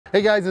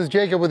Hey guys, it's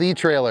Jacob with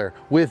eTrailer.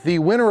 With the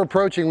winter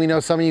approaching, we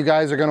know some of you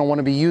guys are going to want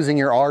to be using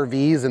your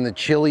RVs in the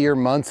chillier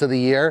months of the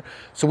year.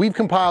 So we've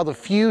compiled a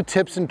few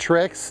tips and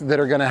tricks that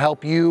are going to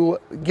help you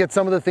get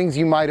some of the things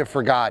you might have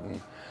forgotten.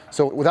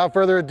 So without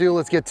further ado,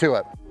 let's get to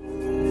it.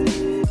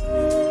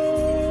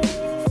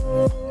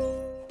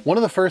 One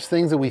of the first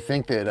things that we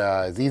think that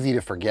is easy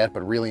to forget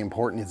but really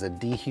important is a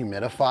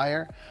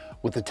dehumidifier.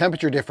 With the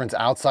temperature difference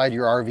outside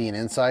your RV and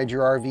inside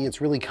your RV,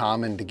 it's really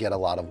common to get a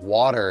lot of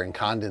water and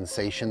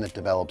condensation that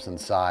develops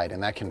inside,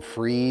 and that can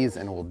freeze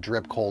and will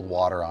drip cold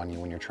water on you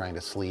when you're trying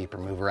to sleep or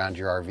move around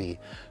your RV.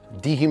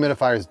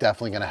 Dehumidifier is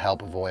definitely going to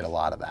help avoid a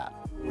lot of that.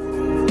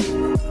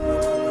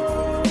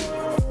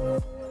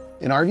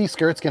 An RV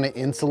skirt's going to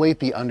insulate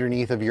the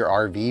underneath of your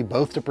RV,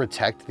 both to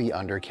protect the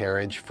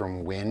undercarriage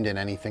from wind and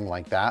anything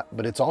like that,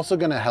 but it's also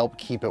going to help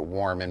keep it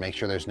warm and make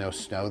sure there's no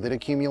snow that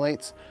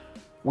accumulates.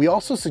 We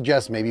also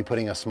suggest maybe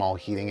putting a small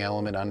heating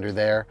element under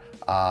there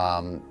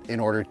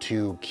in order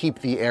to keep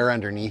the air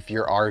underneath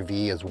your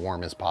RV as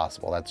warm as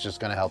possible. That's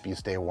just going to help you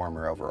stay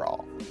warmer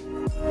overall.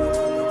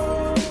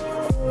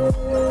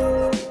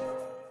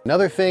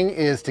 Another thing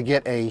is to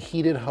get a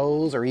heated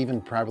hose or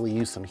even probably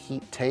use some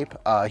heat tape.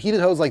 A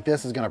heated hose like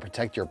this is going to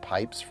protect your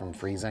pipes from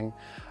freezing.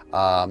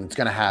 It's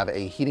going to have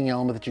a heating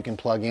element that you can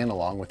plug in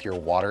along with your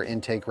water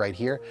intake right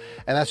here.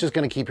 And that's just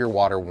going to keep your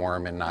water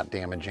warm and not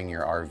damaging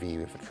your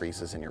RV if it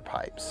freezes in your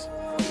pipes.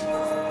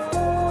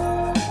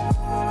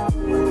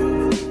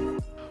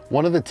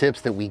 One of the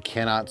tips that we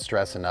cannot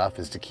stress enough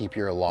is to keep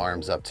your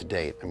alarms up to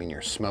date. I mean,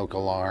 your smoke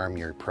alarm,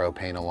 your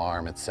propane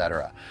alarm,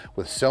 etc.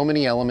 With so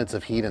many elements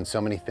of heat and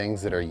so many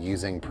things that are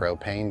using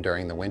propane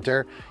during the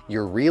winter,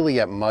 you're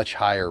really at much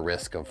higher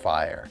risk of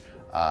fire.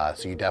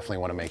 So you definitely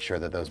want to make sure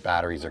that those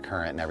batteries are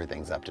current and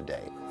everything's up to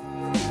date.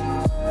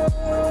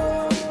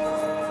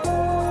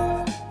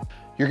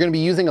 You're going to be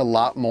using a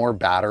lot more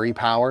battery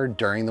power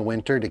during the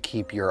winter to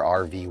keep your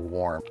RV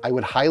warm. I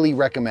would highly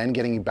recommend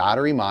getting a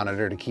battery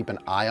monitor to keep an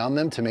eye on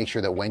them to make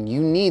sure that when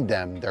you need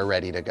them, they're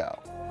ready to go.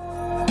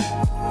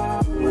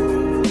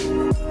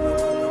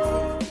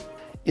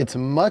 It's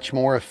much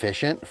more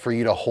efficient for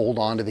you to hold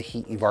on to the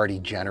heat you've already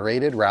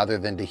generated rather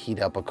than to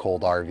heat up a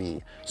cold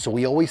RV. So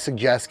we always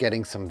suggest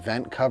getting some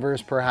vent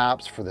covers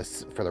perhaps for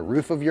the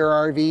roof of your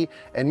RV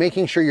and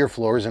making sure your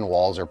floors and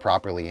walls are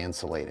properly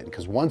insulated,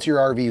 because once your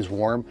RV is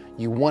warm,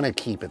 you want to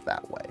keep it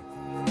that way.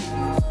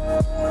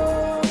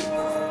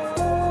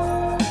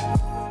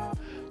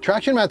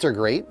 Traction mats are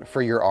great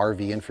for your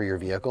RV and for your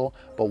vehicle,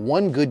 but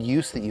one good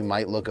use that you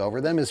might look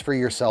over them is for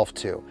yourself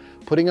too.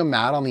 Putting a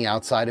mat on the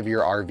outside of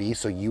your RV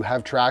so you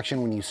have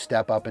traction when you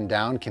step up and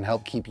down can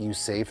help keep you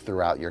safe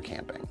throughout your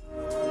camping.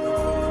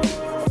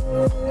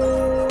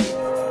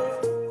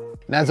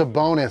 And as a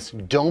bonus,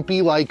 don't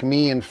be like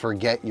me and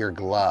forget your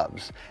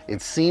gloves.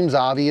 It seems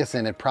obvious,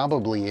 and it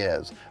probably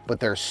is,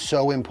 but they're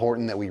so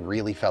important that we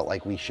really felt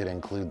like we should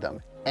include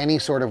them. Any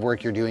sort of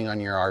work you're doing on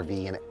your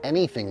RV and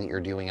anything that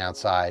you're doing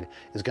outside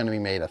is going to be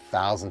made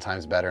 1,000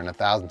 times better and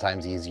 1,000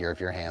 times easier if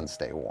your hands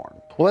stay warm.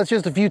 Well, that's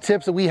just a few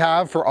tips that we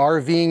have for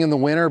RVing in the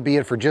winter, be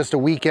it for just a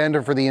weekend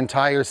or for the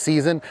entire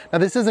season. Now,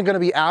 this isn't going to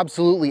be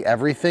absolutely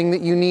everything that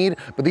you need,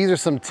 but these are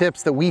some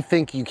tips that we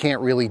think you can't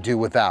really do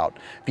without.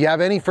 If you have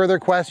any further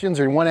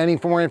questions or you want any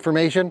more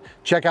information,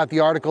 check out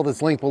the article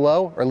that's linked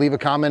below or leave a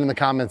comment in the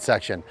comments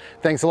section.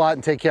 Thanks a lot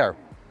and take care.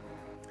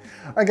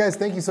 All right guys,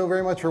 thank you so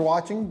very much for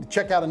watching. To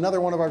check out another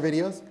one of our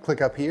videos,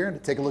 click up here. To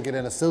take a look at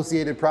an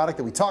associated product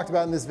that we talked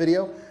about in this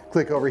video,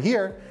 click over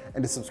here.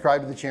 And to subscribe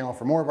to the channel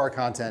for more of our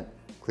content,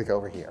 click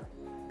over here.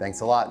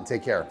 Thanks a lot and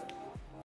take care.